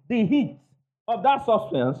feel the heat of that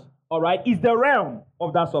substance, all right, is the realm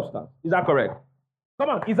of that substance. Is that correct? Come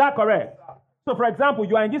on, is that correct? So, for example,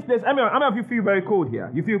 you are in this place. How many of you feel very cold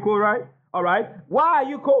here? You feel cold, right? All right. Why are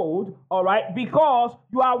you cold? All right. Because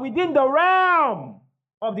you are within the realm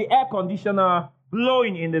of the air conditioner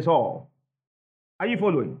blowing in this hall. Are you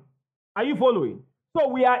following? Are you following? So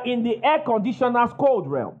we are in the air conditioner's cold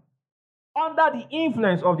realm, under the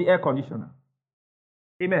influence of the air conditioner.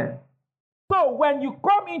 Amen. So when you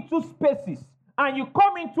come into spaces and you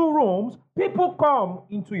come into rooms, people come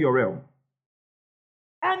into your realm.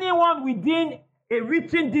 Anyone within a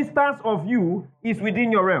reaching distance of you is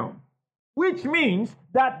within your realm, which means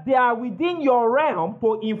that they are within your realm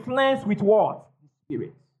to influence with what? The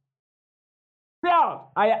Spirit. Say out,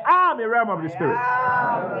 I am a realm of the Spirit.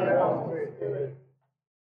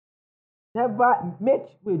 Never make,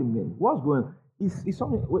 wait a minute, what's going on? Is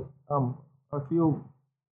something, wait, I feel,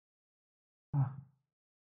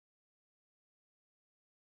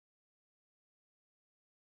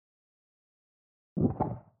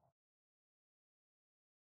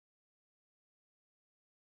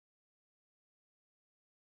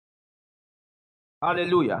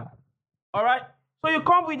 hallelujah. All right. So you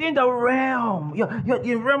come within the realm. You're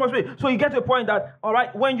in realm of spirit. So you get to a point that, all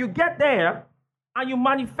right, when you get there and you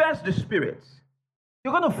manifest the Spirit,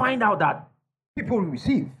 you're going to find out that people will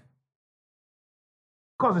receive.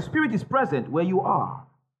 Because the Spirit is present where you are.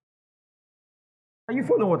 Are you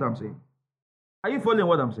following what I'm saying? Are you following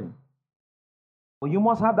what I'm saying? Well, you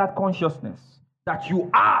must have that consciousness that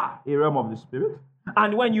you are a realm of the Spirit.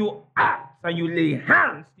 And when you act and you lay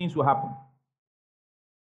hands, things will happen.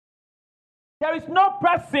 There is no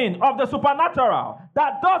person of the supernatural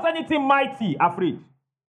that does anything mighty afraid.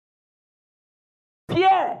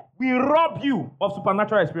 Fear will rob you of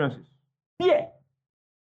supernatural experiences. Fear.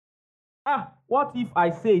 What if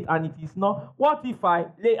I say it and it is not? What if I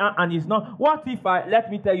lay and it's not? What if I,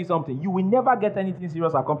 let me tell you something, you will never get anything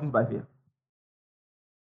serious accomplished by fear.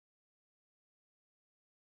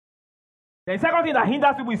 The second thing that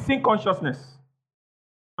hinders people is sin consciousness.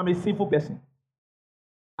 I'm a sinful person.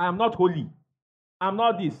 I am not holy. I'm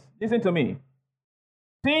not this. Listen to me.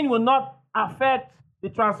 Sin will not affect the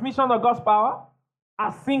transmission of God's power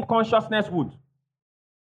as sin consciousness would.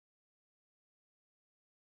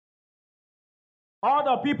 All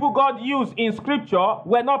the people God used in Scripture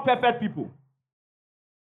were not perfect people.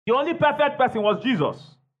 The only perfect person was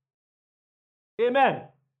Jesus. Amen.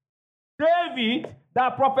 David,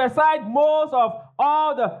 that prophesied most of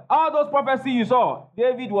all those prophecies you saw,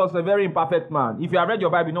 David was a very imperfect man. If you have read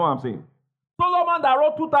your Bible, you know what I'm saying. Solomon that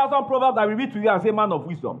wrote 2,000 proverbs that we read to you and say man of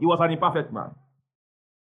wisdom, he was an imperfect man.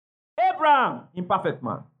 Abraham, imperfect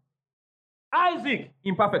man. Isaac,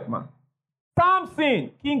 imperfect man.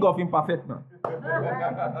 Samson, king of imperfect man.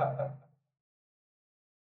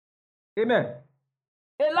 Amen.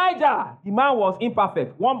 Elijah, the man was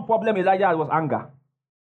imperfect. One problem Elijah had was anger.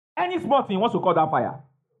 Any small thing wants to call down fire.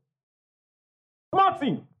 Small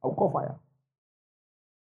thing, I will call fire.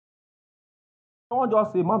 Someone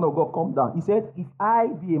just say, man of God, come down. He said, if I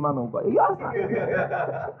be a man of God.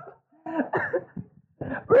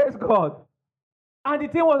 Praise God. And the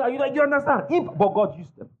thing was, you understand? But God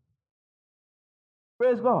used them.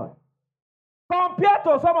 Praise God. Compared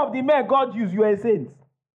to some of the men God used, you are a saint.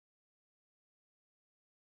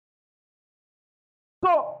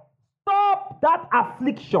 So, stop that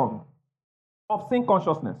affliction of sin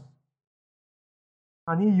consciousness.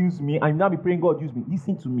 And he used me, and now be praying, God use me.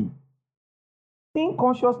 Listen to me. Sin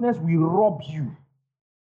consciousness will rob you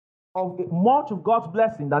of much of God's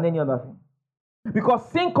blessing than any other thing. Because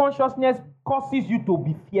sin consciousness causes you to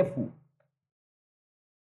be fearful.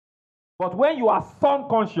 But when you are son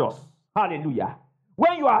conscious, hallelujah,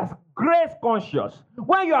 when you are grace conscious,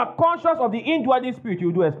 when you are conscious of the indwelling spirit,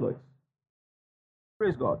 you do exploits.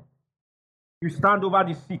 Praise God. You stand over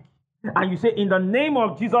the sick and you say, in the name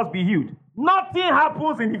of Jesus, be healed. Nothing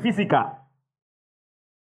happens in the physical.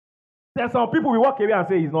 There's some people will walk away and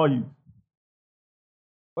say, he's not healed.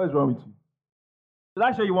 What is wrong with you? Should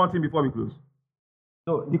I show you one thing before we close?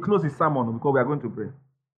 No, the close is sermon because we are going to pray.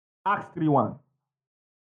 Acts 3:1.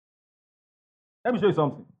 Let me show you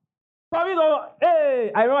something. Some of you know,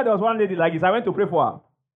 hey, I remember there was one lady like this. I went to pray for her.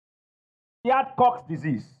 She had Cox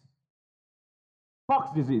disease.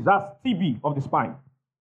 Cox disease, that's TB of the spine.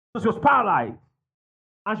 So she was paralyzed.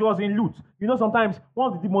 And she was in Lut. You know, sometimes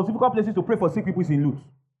one of the most difficult places to pray for sick people is in Lut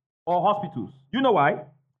or hospitals. You know why?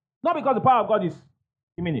 Not because the power of God is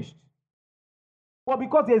diminished, but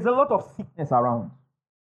because there's a lot of sickness around.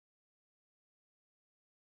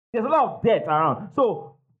 There's a lot of death around.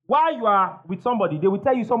 So while you are with somebody, they will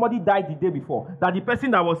tell you somebody died the day before, that the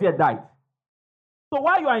person that was here died. So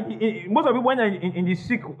while you are most of you when in the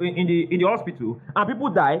sick in the hospital and people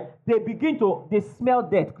die, they smell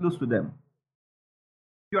death close to them.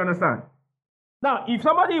 You understand? Now, if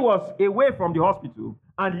somebody was away from the hospital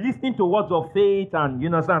and listening to words of faith and you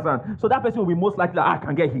understand, so that person will be most likely I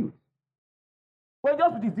can get healed. But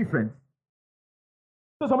just is different.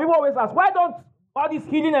 So some people always ask, why don't all these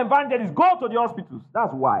healing evangelists go to the hospitals?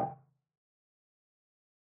 That's why.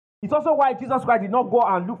 It's also why Jesus Christ did not go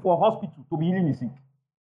and look for a hospital to be healing the sick.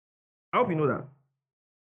 I hope you know that.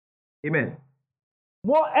 Amen.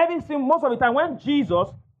 Most of the time, when Jesus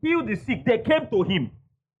healed the sick, they came to him.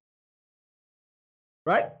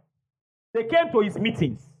 Right? They came to his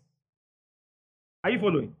meetings. Are you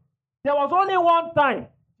following? There was only one time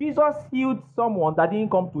Jesus healed someone that didn't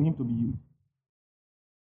come to him to be healed.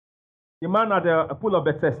 The man at the pool of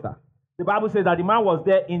Bethesda. The Bible says that the man was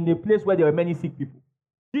there in the place where there were many sick people.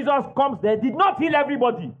 Jesus comes there, did not heal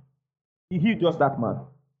everybody. He healed just that man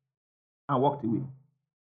and walked away.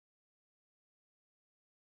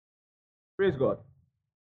 Praise God.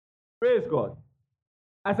 Praise God.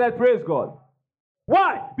 I said, praise God.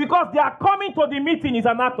 Why? Because they are coming to the meeting is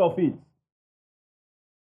an act of faith.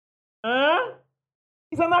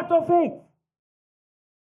 It's an act of faith.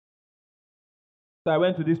 So I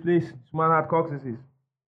went to this place, this man had Cox disease.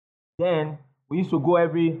 Then we used to go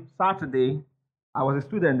every Saturday. I was a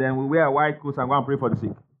student then. We wear white coats and go and pray for the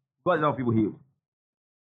sick. We got a lot of people healed.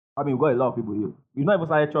 We got a lot of people healed. We not even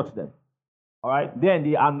started church then. All right? Then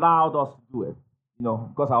they allowed us to do it. You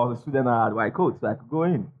know, because I was a student and I had white coats, so I could go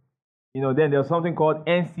in. You know, then there was something called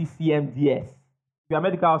NCCMDS. If you're a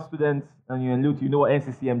medical student and you're in Lut, you know what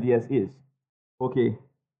NCCMDS is. Okay.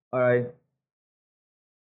 All right.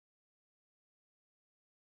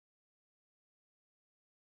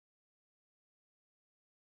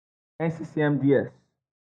 NCCMDS.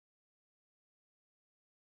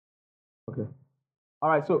 Okay. All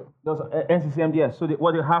right, so there's NCCMDS. So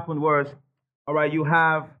what happened was, all right, you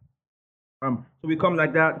have, so we come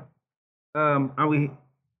like that, and we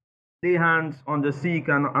lay hands on the sick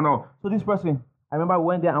and all. So this person, I remember we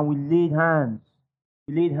went there and we laid hands.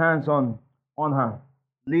 We laid hands on her.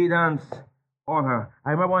 Laid hands on her.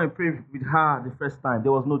 I remember when I prayed with her the first time,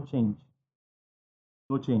 there was no change.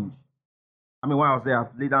 No change. I mean, when I was there, I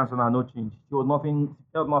laid hands on her, no change. She was nothing, she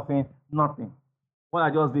felt nothing. What I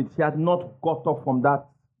just did, she had not got up from that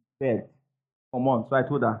bed for months. So I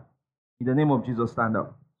told her, in the name of Jesus, stand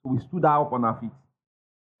up. So we stood her up on her feet.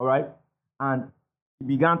 All right? And she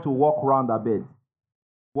began to walk around her bed.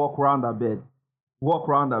 Walk around her bed. Walk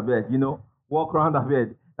around her bed, you know? Walk around her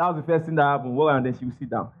bed. That was the first thing that happened. Walk around, then she would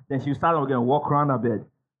sit down. Then she would start up again, walk around her bed.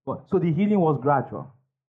 So the healing was gradual.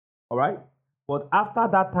 All right? But after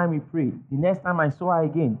that time we prayed, the next time I saw her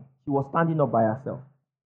again, she was standing up by herself.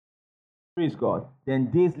 Praise God. Then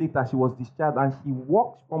days later, she was discharged and she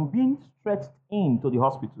walked from being stretched into the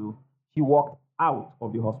hospital. She walked out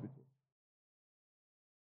of the hospital.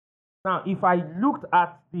 Now, if I looked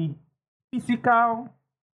at the physical,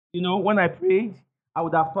 you know, when I prayed, I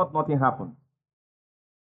would have thought nothing happened.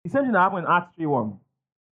 The same thing that happened in Acts 3:1.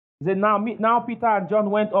 He said, now Peter and John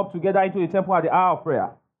went up together into the temple at the hour of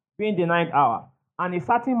prayer, being the 9th hour. And a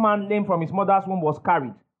certain man lame from his mother's womb was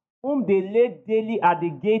carried, whom they laid daily at the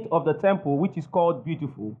gate of the temple, which is called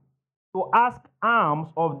Beautiful, to ask alms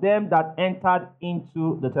of them that entered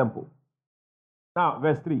into the temple. Now,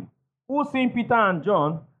 verse 3. Who, seeing Peter and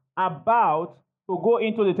John about to go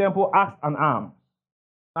into the temple, asked an alms.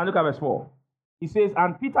 Now look at verse 4. He says,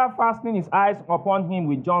 and Peter, fastening his eyes upon him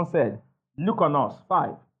with John, said, look on us.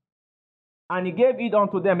 5. And he gave it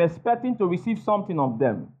unto them, expecting to receive something of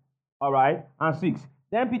them. All right. And 6.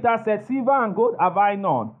 Then Peter said, silver and gold have I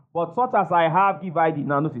none, but such as I have give I thee.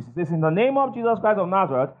 Now notice, it says, in the name of Jesus Christ of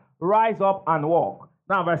Nazareth, rise up and walk.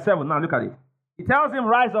 Now verse 7, now look at it. He tells him,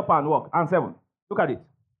 rise up and walk. And 7, look at it.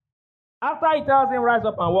 After he tells him, rise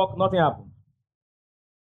up and walk, nothing happens.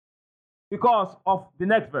 Because of the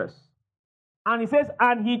next verse. And he says,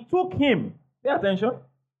 and he took him, pay attention,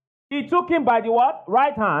 he took him by the what?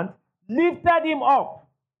 Right hand, lifted him up.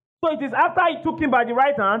 So it is after he took him by the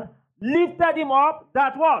right hand, lifted him up,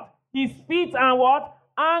 that what? His feet and what?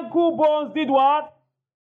 Ankle bones did what?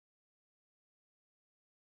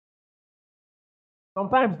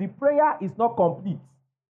 Sometimes the prayer is not complete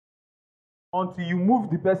until you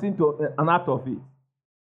move the person to an act of faith.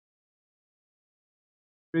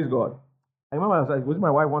 Praise God. I remember I was with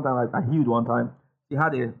my wife one time. I healed one time. She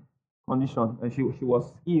had a condition and she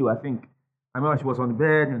was ill, I think. I remember she was on the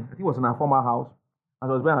bed and I think it was in her former house.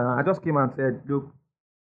 And I just came and said, look,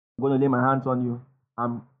 I'm going to lay my hands on you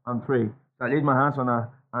and pray. So I laid my hands on her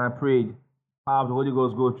and I prayed. The power of the Holy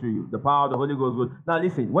Ghost go through you. The power of the Holy Ghost goes. Now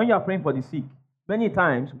listen, when you are praying for the sick, many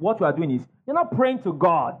times what you are doing is you're not praying to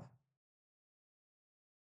God.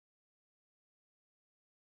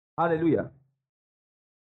 Hallelujah.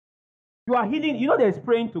 You are healing. You know there's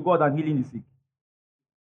praying to God and healing the sick.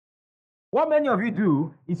 What many of you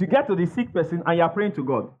do is you get to the sick person and you are praying to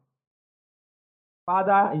God.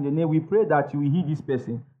 Father, in the name, we pray that you will heal this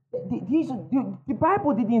person. The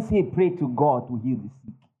Bible didn't say pray to God to heal the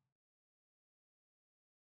sick.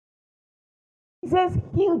 It says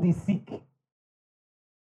heal the sick.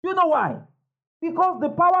 You know why? Because the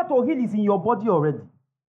power to heal is in your body already.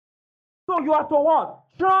 So you are to what?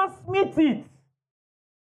 Transmit it.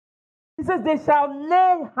 He says they shall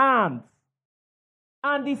lay hands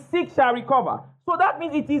and the sick shall recover. So that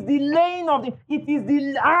means it is the laying of it is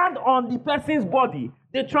the hand on the person's body,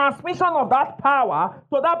 the transmission of that power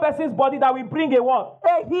to that person's body that will bring a what?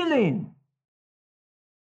 A healing.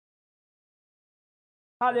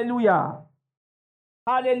 Hallelujah.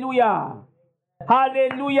 Hallelujah.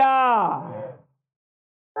 Hallelujah.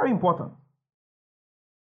 Very important.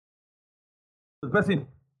 The person,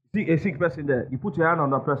 a sick person there, you put your hand on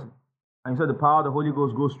that person and you say the power of the Holy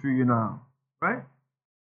Ghost goes through you now. Right?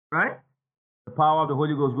 Right? The power of the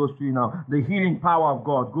Holy Ghost goes through you now. The healing power of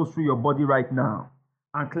God goes through your body right now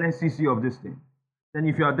and cleanses you of this thing. Then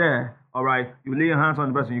if you are there, all right, you lay your hands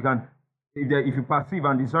on the person. You can, if you perceive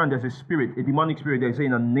and discern there's a spirit, a demonic spirit, they say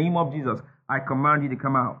in the name of Jesus, I command you to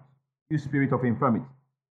come out. You spirit of infirmity.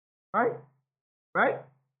 Right? Right?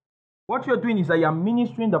 What you're doing is that you're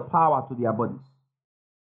ministering the power to their bodies.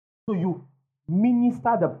 So you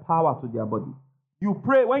minister the power to their body. You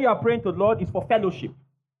pray, when you are praying to the Lord, it's for fellowship.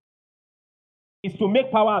 It's to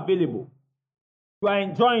make power available. You are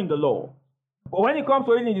enjoying the Lord. But when it comes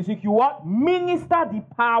to healing the sick, you what? Minister the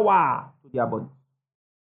power to their body.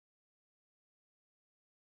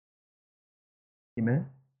 Amen.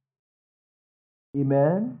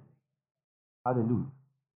 Amen. Hallelujah.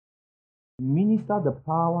 Minister the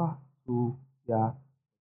power to their.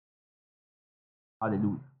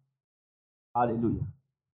 Hallelujah. Hallelujah.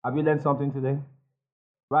 Have you learned something today?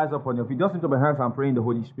 Rise up on your feet. Just lift up your hands and pray in the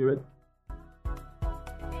Holy Spirit.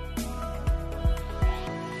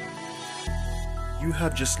 You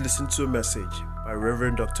have just listened to a message by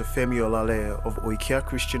Reverend Dr. Femi Olaleye of Oikea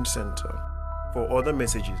Christian Center. For other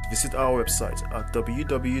messages, visit our website at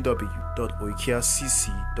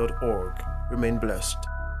www.oikeacc.org. Remain blessed.